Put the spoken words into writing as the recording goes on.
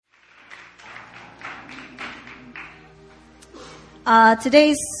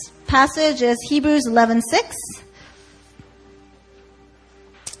Today's passage is Hebrews 11:6.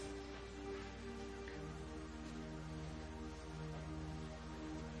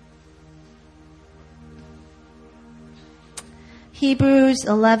 Hebrews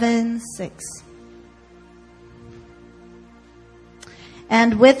 11:6.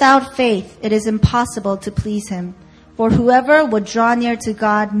 And without faith it is impossible to please him. For whoever would draw near to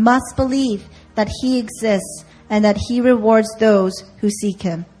God must believe that he exists and that he rewards those who seek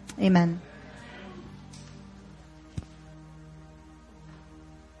him. Amen.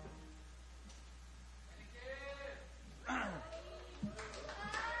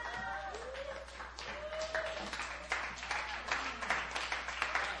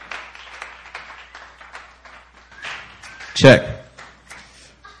 Check.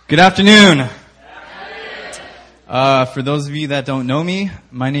 Good afternoon. For those of you that don't know me,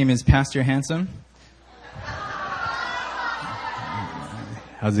 my name is Pastor Handsome.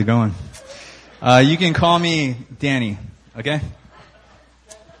 How's it going? You can call me Danny, okay?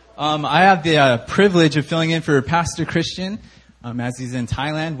 I have the privilege of filling in for Pastor Christian as he's in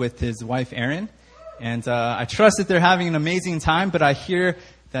Thailand with his wife Erin. And I trust that they're having an amazing time, but I hear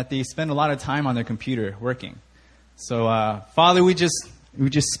that they spend a lot of time on their computer working. So, Father, we just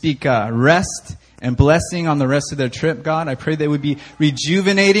speak rest and blessing on the rest of their trip, God. I pray they would be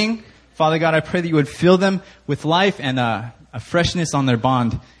rejuvenating. Father God, I pray that you would fill them with life and a freshness on their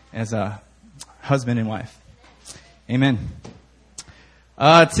bond as a husband and wife. Amen.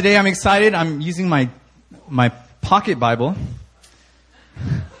 Today I'm excited. I'm using my pocket Bible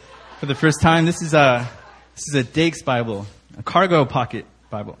for the first time. This is a Dakes Bible, a cargo pocket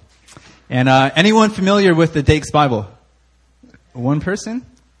Bible. And anyone familiar with the Dakes Bible? One person?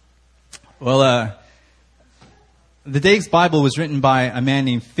 Well, the Dakes Bible was written by a man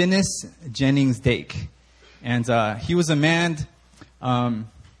named Finis Jennings Dake. And he was a man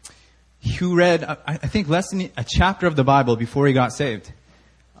who read, I think, less than a chapter of the Bible before he got saved.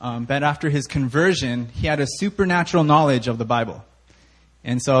 But after his conversion, he had a supernatural knowledge of the Bible.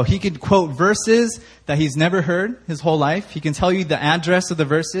 And so he could quote verses that he's never heard his whole life. He can tell you the address of the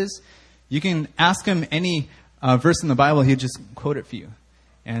verses. You can ask him any verse in the Bible, he'd just quote it for you.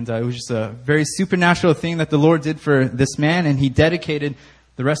 And it was just a very supernatural thing that the Lord did for this man, and he dedicated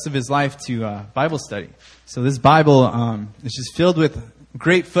the rest of his life to Bible study. So this Bible is just filled with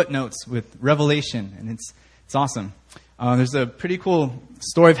great footnotes with revelation, and it's awesome. There's a pretty cool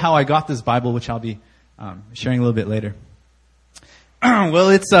story of how I got this Bible, which I'll be sharing a little bit later. Well,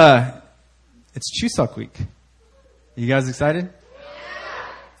 it's Chuseok week. You guys excited?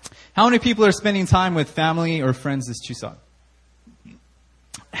 How many people are spending time with family or friends this Chuseok?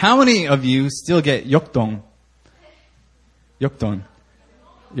 How many of you still get yokdong? Yokdong.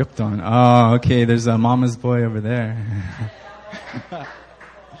 Yokdong. Oh, okay. There's a mama's boy over there.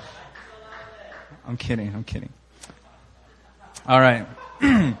 I'm kidding. All right.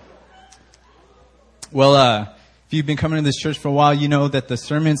 Well, if you've been coming to this church for a while, you know that the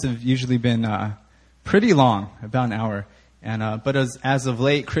sermons have usually been pretty long, about an hour. And but as of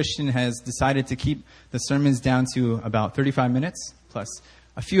late, Christian has decided to keep the sermons down to about 35 minutes, plus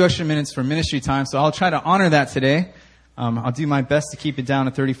a few extra minutes for ministry time. So I'll try to honor that today. I'll do my best to keep it down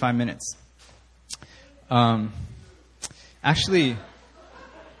to 35 minutes. Actually,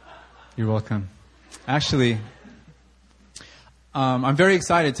 you're welcome. Actually, I'm very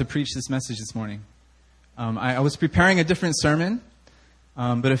excited to preach this message this morning. I was preparing a different sermon,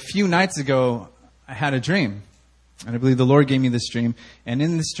 but a few nights ago, I had a dream. And I believe the Lord gave me this dream. And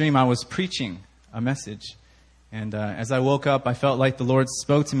in this dream, I was preaching a message. And as I woke up, I felt like the Lord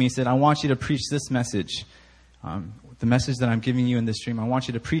spoke to me. He said, I want you to preach this message. The message that I'm giving you in this dream. I want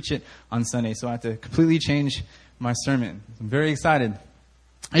you to preach it on Sunday. So I had to completely change my sermon. I'm very excited.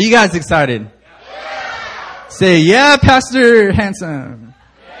 Are you guys excited? Yeah. Say, yeah, Pastor Handsome.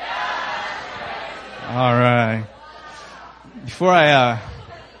 Yeah. All right. Before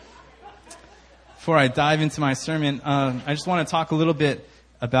I dive into my sermon, I just want to talk a little bit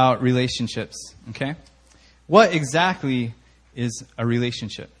about relationships, okay? What exactly is a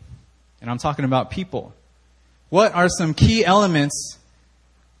relationship? And I'm talking about people. What are some key elements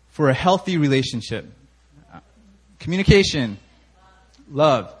for a healthy relationship? Communication,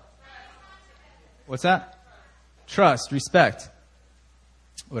 love. What's that? Trust, respect.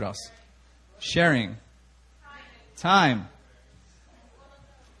 What else? Sharing. Time.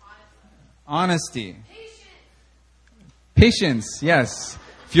 Honesty. Patience, yes.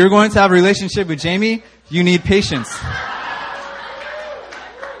 If you're going to have a relationship with Jamie, you need patience.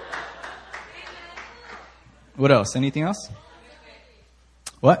 What else? Anything else?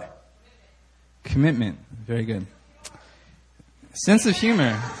 What? Commitment. Very good. Sense of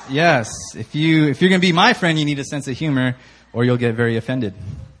humor. Yes. If you're going to be my friend, you need a sense of humor or you'll get very offended.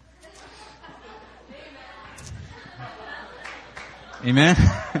 Amen.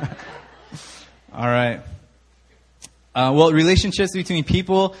 All right. Well, relationships between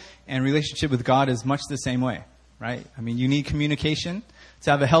people and relationship with God is much the same way, right? I mean, you need communication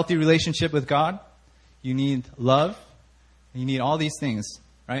to have a healthy relationship with God. You need love. You need all these things,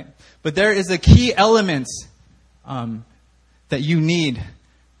 right? But there is a key element that you need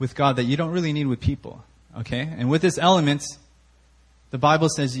with God that you don't really need with people, okay? And with this element, the Bible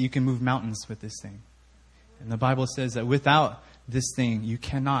says that you can move mountains with this thing. And the Bible says that without this thing, you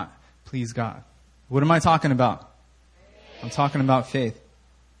cannot please God. What am I talking about? I'm talking about faith.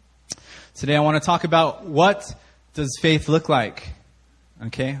 Today I want to talk about what does faith look like,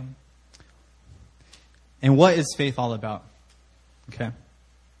 okay? And what is faith all about, okay?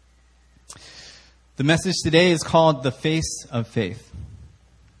 The message today is called The Face of Faith.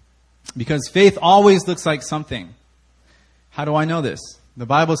 Because faith always looks like something. How do I know this? The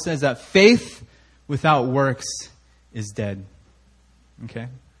Bible says that faith without works is dead. Okay?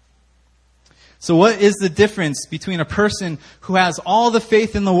 So what is the difference between a person who has all the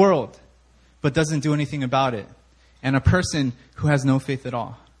faith in the world but doesn't do anything about it and a person who has no faith at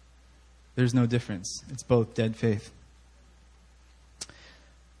all? There's no difference. It's both dead faith.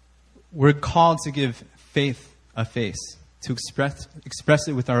 We're called to give faith a face, to express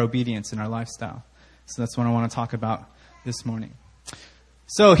it with our obedience and our lifestyle. So that's what I want to talk about this morning.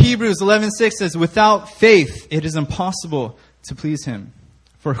 So Hebrews 11:6 says, without faith it is impossible to please him.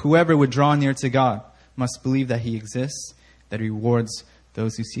 For whoever would draw near to God must believe that he exists, that he rewards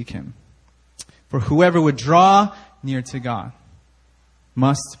those who seek him. For whoever would draw near to God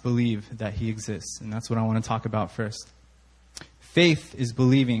must believe that he exists. And that's what I want to talk about first. Faith is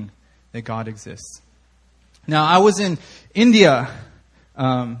believing that God exists. Now, I was in India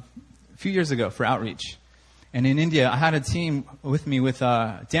a few years ago for outreach. And in India, I had a team with me with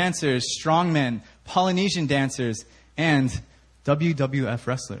dancers, strongmen, Polynesian dancers, and WWF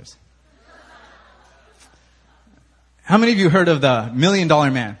wrestlers. How many of you heard of the $1 Million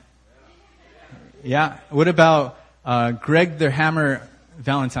Man? Yeah. What about Greg the Hammer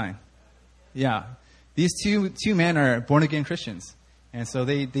Valentine? Yeah. These two men are born-again Christians. And so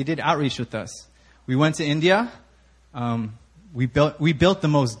they did outreach with us. We went to India. We built the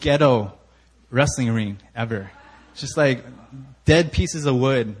most ghetto wrestling ring ever. Just like dead pieces of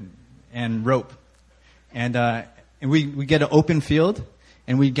wood and rope. And we get an open field,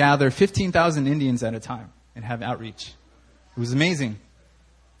 and we gather 15,000 Indians at a time and have outreach. It was amazing.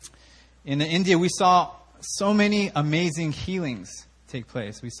 In India, we saw so many amazing healings take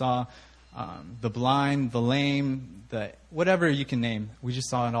place. We saw the blind, the lame, whatever you can name. We just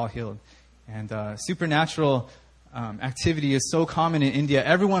saw it all healed. And supernatural activity is so common in India.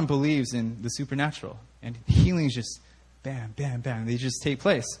 Everyone believes in the supernatural. And healings just bam, bam, bam. They just take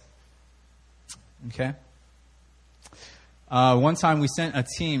place. Okay? One time we sent a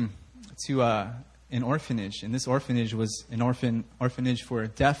team to an orphanage. And this orphanage was an orphanage for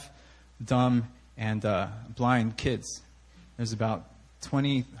deaf, dumb, and blind kids. There's about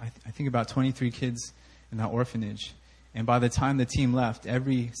 23 kids in that orphanage. And by the time the team left,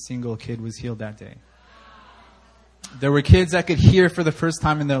 every single kid was healed that day. There were kids that could hear for the first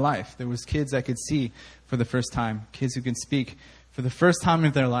time in their life. There was kids that could see for the first time. Kids who could speak for the first time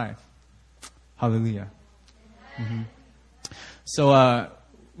in their life. Hallelujah. Mm-hmm. So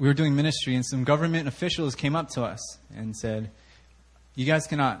we were doing ministry, and some government officials came up to us and said, you guys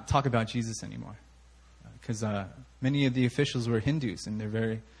cannot talk about Jesus anymore. Because many of the officials were Hindus, and they're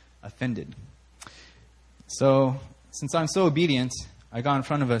very offended. So, since I'm so obedient, I got in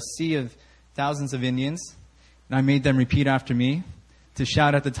front of a sea of thousands of Indians, and I made them repeat after me to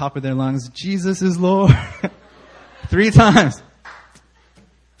shout at the top of their lungs, Jesus is Lord. 3 times.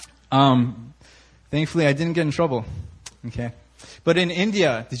 Thankfully, I didn't get in trouble. Okay. But in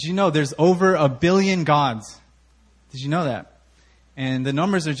India, did you know there's over 1 billion gods? Did you know that? And the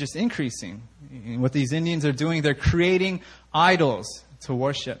numbers are just increasing. And what these Indians are doing, they're creating idols to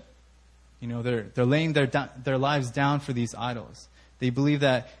worship. You know, they're laying their lives down for these idols. They believe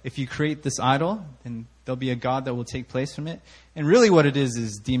that if you create this idol, then there'll be a god that will take place from it. And really what it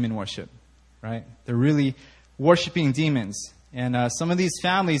is demon worship, right? They're really worshiping demons. And some of these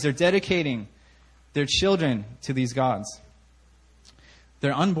families are dedicating their children to these gods.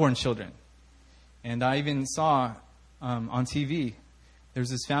 Their unborn children. And I even saw on TV, there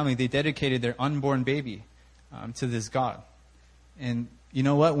was this family, they dedicated their unborn baby to this god. And you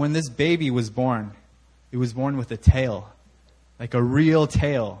know what? When this baby was born, it was born with a tail. Like a real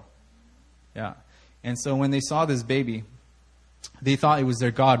tail. Yeah. And so when they saw this baby, they thought it was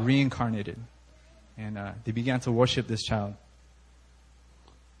their God reincarnated. And they began to worship this child.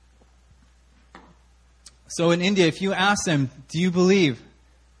 So in India, if you ask them, do you believe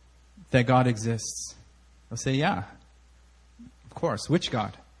that God exists? They'll say, yeah, of course. Which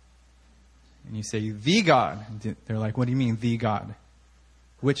God? And you say, the God. They're like, what do you mean, the God?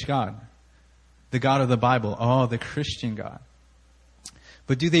 Which God? The God of the Bible. Oh, the Christian God.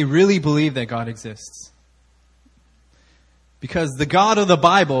 But do they really believe that God exists? Because the God of the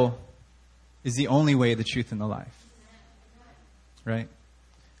Bible is the only way, the truth, and the life. Right?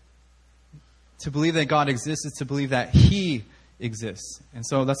 To believe that God exists is to believe that He exists. And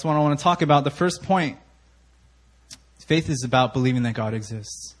so that's what I want to talk about. The first point, faith is about believing that God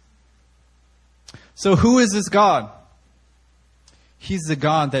exists. So who is this God? He's the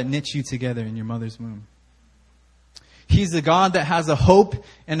God that knit you together in your mother's womb. He's the God that has a hope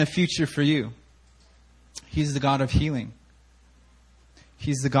and a future for you. He's the God of healing.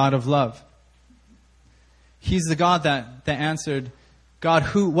 He's the God of love. He's the God that answered, God,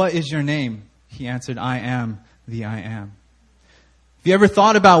 what is your name? He answered, I am the I am. Have you ever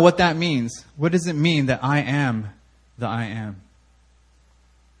thought about what that means? What does it mean that I am the I am?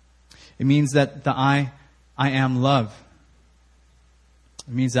 It means that the I am love.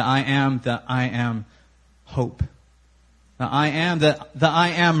 It means that I am hope. The I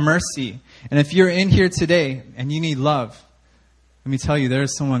am mercy. And if you're in here today and you need love, let me tell you, there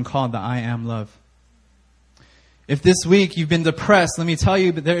is someone called the I am love. If this week you've been depressed, let me tell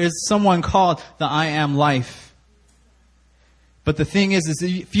you, but there is someone called the I am life. But the thing is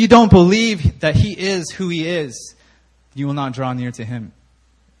if you don't believe that He is who He is, you will not draw near to Him.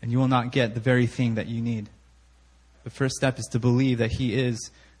 And you will not get the very thing that you need. The first step is to believe that He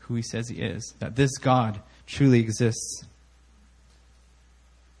is who He says He is. That this God truly exists.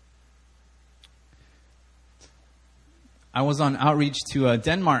 I was on outreach to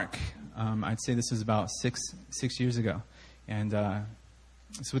Denmark. I'd say this was about six years ago. And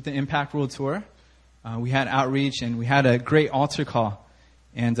it's with the Impact World Tour. We had outreach and we had a great altar call.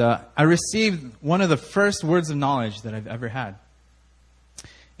 And I received one of the first words of knowledge that I've ever had.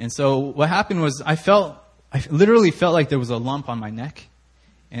 And so what happened was I literally felt like there was a lump on my neck.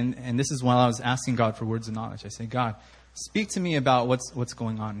 And this is while I was asking God for words of knowledge. I said, God, speak to me about what's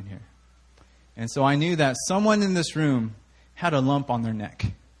going on in here. And so I knew that someone in this room had a lump on their neck.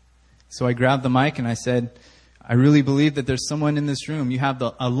 So I grabbed the mic and I said, I really believe that there's someone in this room. You have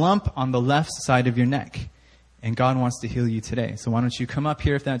a lump on the left side of your neck. And God wants to heal you today. So why don't you come up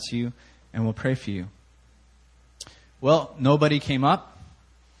here if that's you, and we'll pray for you. Well, nobody came up.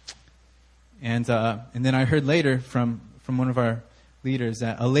 And then I heard later from one of our leaders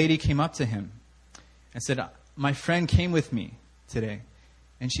that a lady came up to him and said, my friend came with me today.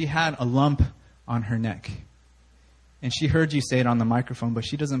 And she had a lump on her neck. And she heard you say it on the microphone, but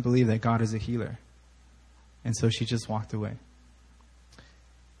she doesn't believe that God is a healer. And so she just walked away.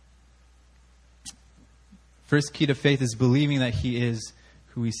 First key to faith is believing that He is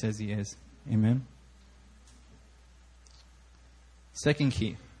who He says He is. Amen. Second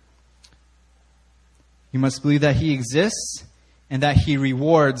key. You must believe that He exists and that He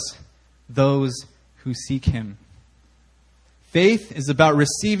rewards those who seek Him. Faith is about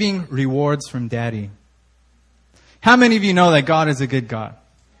receiving rewards from Daddy. How many of you know that God is a good God?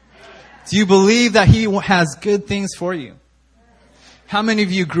 Do you believe that He has good things for you? How many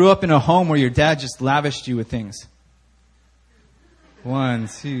of you grew up in a home where your dad just lavished you with things? 1,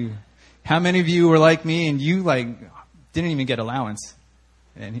 2. How many of you were like me and you didn't even get allowance?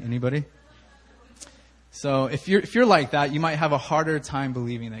 Anybody? So if you're like that, you might have a harder time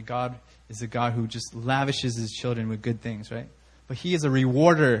believing that God is a God who just lavishes His children with good things, right? But He is a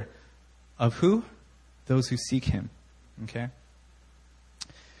rewarder of who? Those who seek Him. Okay?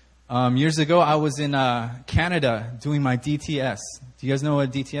 Years ago, I was in Canada doing my DTS. Do you guys know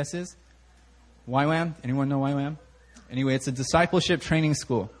what DTS is? YWAM? Anyone know YWAM? Anyway, it's a discipleship training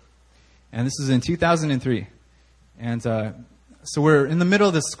school. And this was in 2003. And so we're in the middle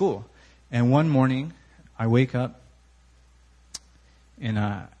of this school. And one morning, I wake up and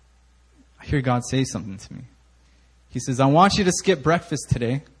I hear God say something to me. He says, I want you to skip breakfast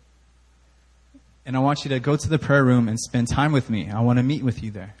today. And I want you to go to the prayer room and spend time with me. I want to meet with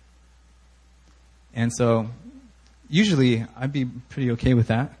you there. And so, usually, I'd be pretty okay with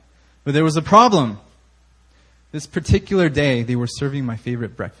that. But there was a problem. This particular day, they were serving my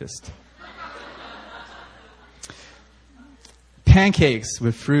favorite breakfast. Pancakes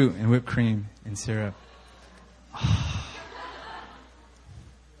with fruit and whipped cream and syrup.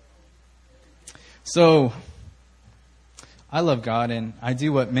 So, I love God, and I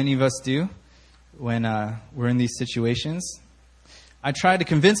do what many of us do when we're in these situations. I tried to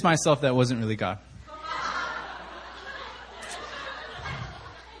convince myself that wasn't really God.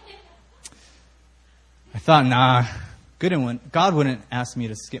 I thought, nah, God wouldn't ask me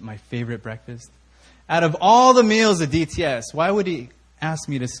to skip my favorite breakfast. Out of all the meals at DTS, why would he ask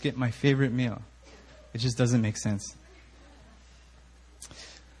me to skip my favorite meal? It just doesn't make sense.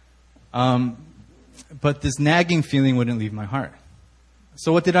 But this nagging feeling wouldn't leave my heart.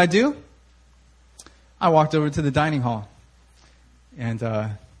 So what did I do? I walked over to the dining hall. And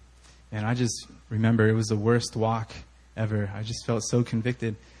I just remember it was the worst walk ever. I just felt so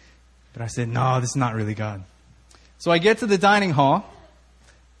convicted. But I said, no, this is not really God. So I get to the dining hall.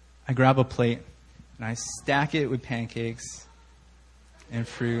 I grab a plate. And I stack it with pancakes and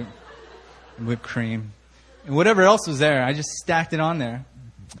fruit and whipped cream. And whatever else was there, I just stacked it on there.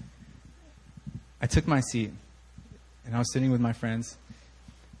 I took my seat. And I was sitting with my friends.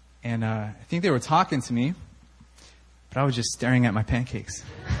 And I think they were talking to me. But I was just staring at my pancakes.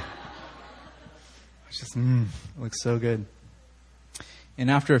 I was just, it looks so good. And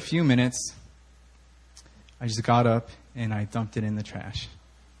after a few minutes, I just got up and I dumped it in the trash.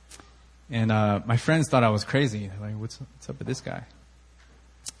 And my friends thought I was crazy. They're like, what's up with this guy?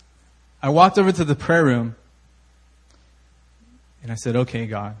 I walked over to the prayer room and I said, okay,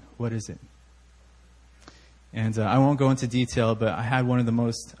 God, what is it? And I won't go into detail, but I had one of the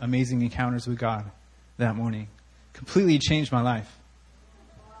most amazing encounters with God that morning. Completely changed my life.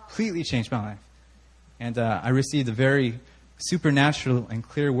 Completely changed my life. And I received a very supernatural and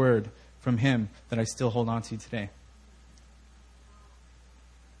clear word from Him that I still hold on to today.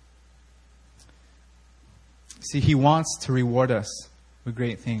 See, He wants to reward us with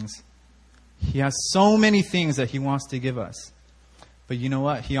great things. He has so many things that He wants to give us. But you know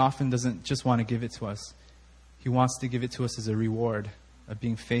what? He often doesn't just want to give it to us. He wants to give it to us as a reward of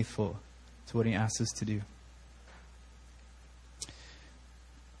being faithful to what He asks us to do.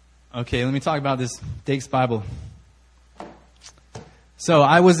 Okay, let me talk about this Dakes Bible. So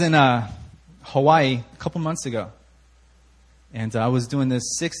I was in Hawaii a couple months ago. And I was doing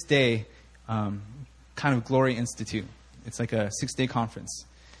this 6-day kind of Glory Institute. It's like a 6-day conference.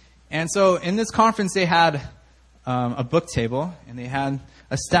 And so in this conference, they had a book table, and they had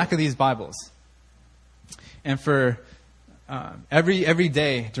a stack of these Bibles. And for every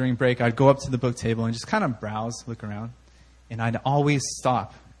day during break, I'd go up to the book table and just kind of browse, look around. And I'd always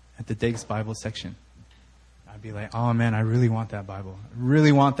stop at the Dakes Bible section. I'd be like, oh man, I really want that Bible. I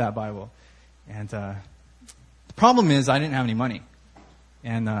really want that Bible. And the problem is I didn't have any money.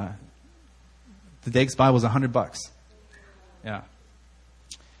 And the Dakes Bible was $100. Yeah.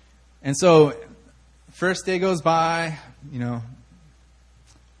 And so, first day goes by, I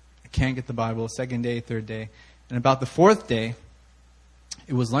can't get the Bible. Second day, third day. And about the fourth day,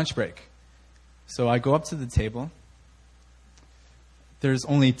 it was lunch break. So I go up to the table. There's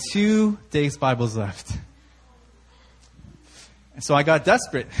only 2 Dakes Bibles left. And so I got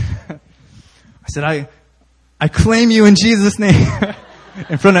desperate. I said, I claim you in Jesus' name.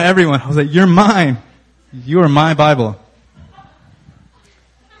 In front of everyone. I was like, you're mine. You are my Bible.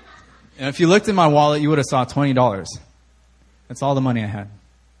 And if you looked in my wallet, you would have saw $20. That's all the money I had.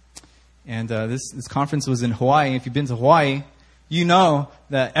 And this conference was in Hawaii. If you've been to Hawaii, you know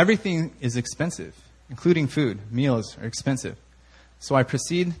that everything is expensive, including food. Meals are expensive. So I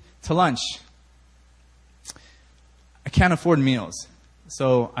proceed to lunch. I can't afford meals.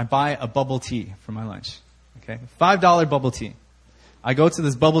 So I buy a bubble tea for my lunch. Okay, $5 bubble tea. I go to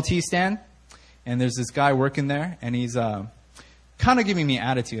this bubble tea stand, and there's this guy working there, and he's kind of giving me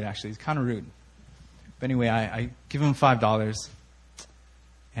attitude, actually. He's kind of rude. But anyway, I give him $5,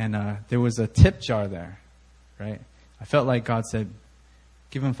 and there was a tip jar there, right? I felt like God said,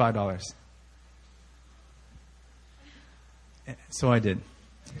 give him $5. So I did.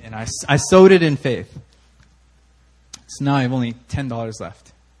 And I sowed it in faith. So now I have only $10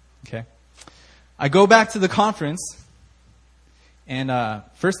 left. Okay? I go back to the conference, and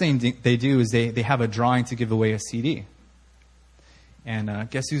first thing they do is they have a drawing to give away a CD. And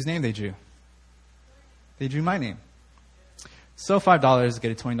guess whose name they drew? They drew my name. So $5,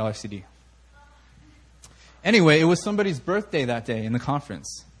 get a $20 CD. Anyway, it was somebody's birthday that day in the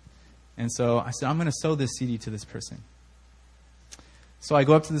conference. And so I said, I'm going to sow this CD to this person. So I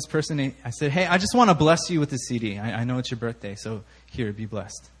go up to this person, and I said, hey, I just want to bless you with this CD. I know it's your birthday, so here, be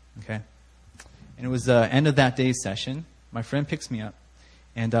blessed. Okay? And it was the end of that day's session. My friend picks me up.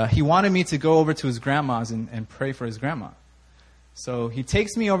 And he wanted me to go over to his grandma's and pray for his grandma. So he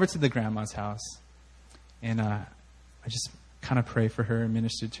takes me over to the grandma's house. And I just kind of pray for her and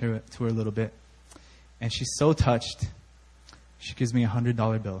minister to her a little bit. And she's so touched. She gives me a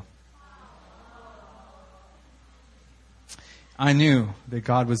 $100 bill. I knew that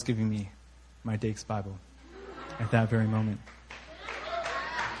God was giving me my Dakes Bible at that very moment.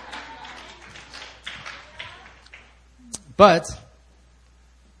 But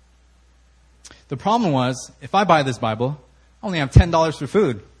the problem was, if I buy this Bible, I only have $10 for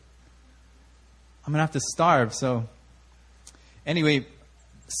food. I'm going to have to starve. So anyway,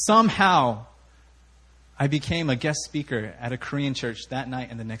 somehow I became a guest speaker at a Korean church that night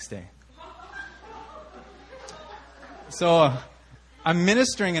and the next day. So I'm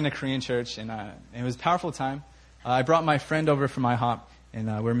ministering in a Korean church, and it was a powerful time. I brought my friend over from IHOP,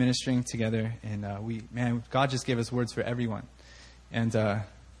 and we're ministering together. And God just gave us words for everyone. And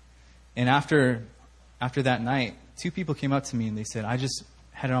after that night, 2 people came up to me and they said, "I just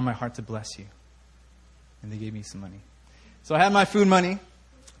had it on my heart to bless you." And they gave me some money. So I had my food money.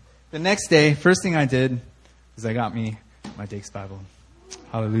 The next day, first thing I did is I got me my Dakes Bible.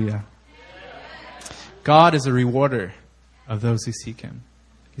 Hallelujah. God is a rewarder of those who seek Him.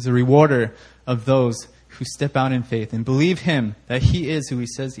 He's a rewarder of those who step out in faith and believe Him that He is who He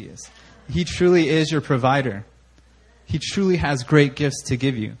says He is. He truly is your provider. He truly has great gifts to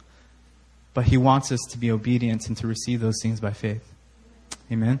give you. But He wants us to be obedient and to receive those things by faith.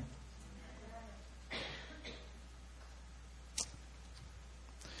 Amen.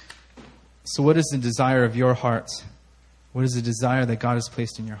 So what is the desire of your heart? What is the desire that God has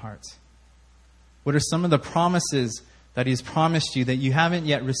placed in your heart? What are some of the promises that He's promised you that you haven't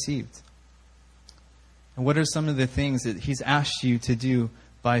yet received? And what are some of the things that He's asked you to do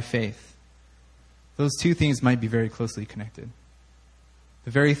by faith? Those 2 things might be very closely connected.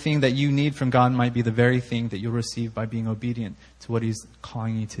 The very thing that you need from God might be the very thing that you'll receive by being obedient to what He's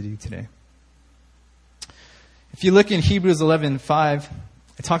calling you to do today. If you look in Hebrews 11:5,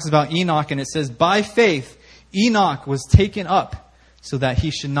 it talks about Enoch, and it says, "By faith, Enoch was taken up so that he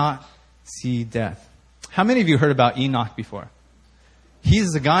should not see death." How many of you heard about Enoch before?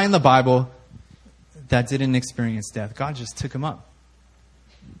 He's the guy in the Bible that didn't experience death. God just took him up.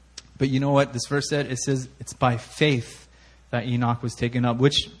 But you know what this verse said? It says it's by faith that Enoch was taken up,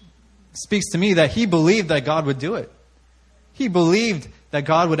 which speaks to me that he believed that God would do it. He believed that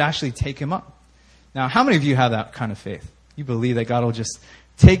God would actually take him up. Now, how many of you have that kind of faith? You believe that God will just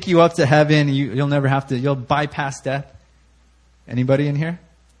take you up to heaven. You'll never have to, you'll bypass death. Anybody in here?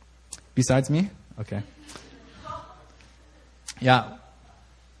 Besides me? Okay. Yeah.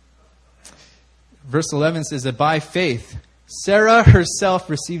 Verse 11 says that by faith, Sarah herself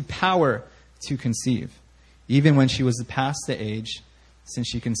received power to conceive, even when she was past the age, since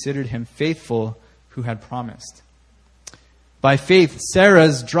she considered him faithful who had promised. By faith,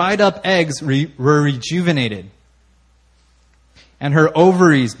 Sarah's dried up eggs were rejuvenated, and her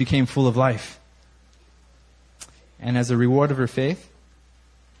ovaries became full of life. And as a reward of her faith,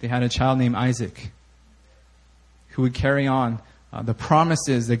 they had a child named Isaac, who would carry on the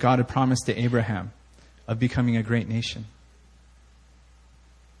promises that God had promised to Abraham of becoming a great nation.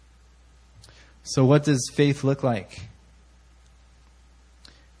 So what does faith look like?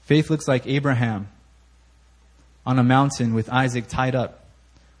 Faith looks like Abraham on a mountain with Isaac tied up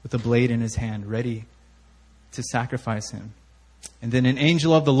with a blade in his hand, ready to sacrifice him. And then an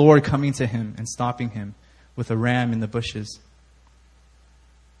angel of the Lord coming to him and stopping him with a ram in the bushes.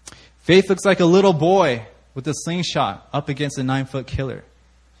 Faith looks like a little boy with a slingshot up against a 9-foot killer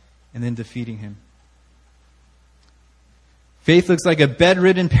and then defeating him. Faith looks like a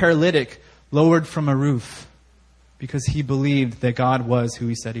bedridden paralytic lowered from a roof because he believed that God was who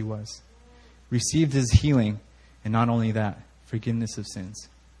He said He was. Received his healing, and not only that, forgiveness of sins.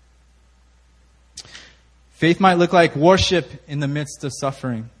 Faith might look like worship in the midst of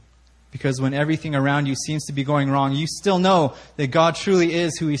suffering, because when everything around you seems to be going wrong, you still know that God truly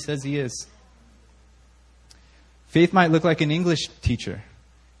is who He says He is. Faith might look like an English teacher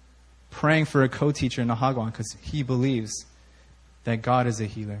praying for a co-teacher in a hagwon because he believes that God is a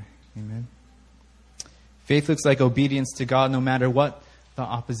healer. Amen. Faith looks like obedience to God no matter what the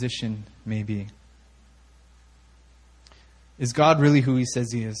opposition may be. Is God really who He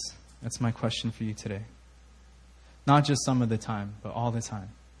says He is? That's my question for you today. Not just some of the time, but all the time.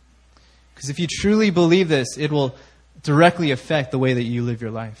 Because if you truly believe this, it will directly affect the way that you live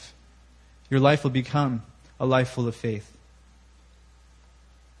your life. Your life will become a life full of faith.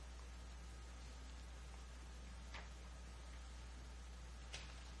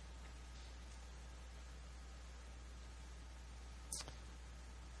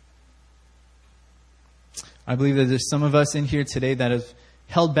 I believe that there's some of us in here today that have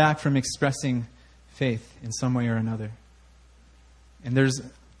held back from expressing faith in some way or another. And there's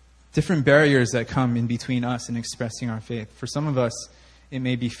different barriers that come in between us and expressing our faith. For some of us, it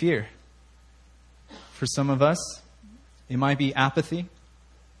may be fear. For some of us, It might be apathy.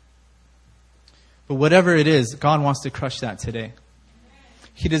 But whatever it is, God wants to crush that today.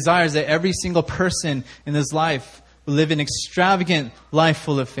 He desires that every single person in this life will live an extravagant life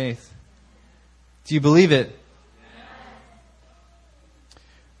full of faith. Do you believe it?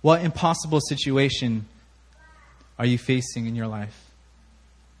 What impossible situation are you facing in your life?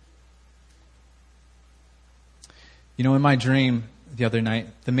 You know, in my dream the other night,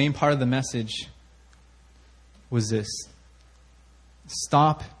 the main part of the message was this: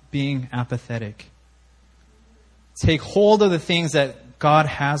 stop being apathetic. Take hold of the things that God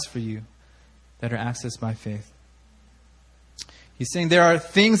has for you that are accessed by faith. He's saying there are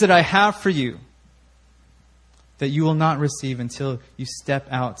things that I have for you that you will not receive until you step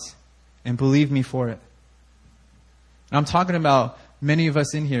out and believe me for it. And I'm talking about many of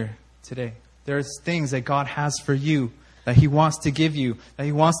us in here today. There's things that God has for you, that He wants to give you, that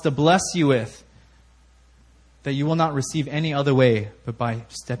He wants to bless you with, that you will not receive any other way but by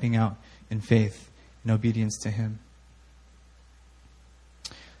stepping out in faith and obedience to Him.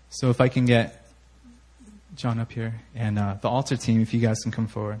 So if I can get John up here and the altar team, if you guys can come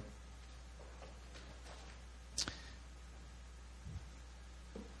forward.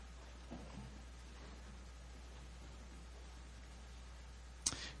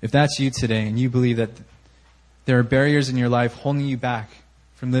 If that's you today and you believe that there are barriers in your life holding you back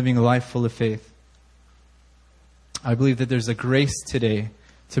from living a life full of faith, I believe that there's a grace today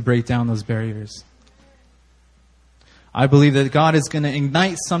to break down those barriers. I believe that God is going to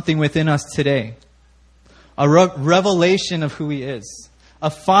ignite something within us today. A revelation of who He is. A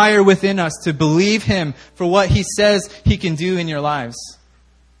fire within us to believe Him for what He says He can do in your lives.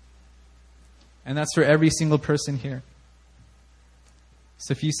 And that's for every single person here.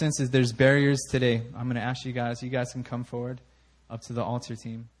 So if you sense that there's barriers today, I'm going to ask you guys can come forward up to the altar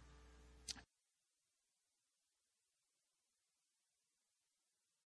team.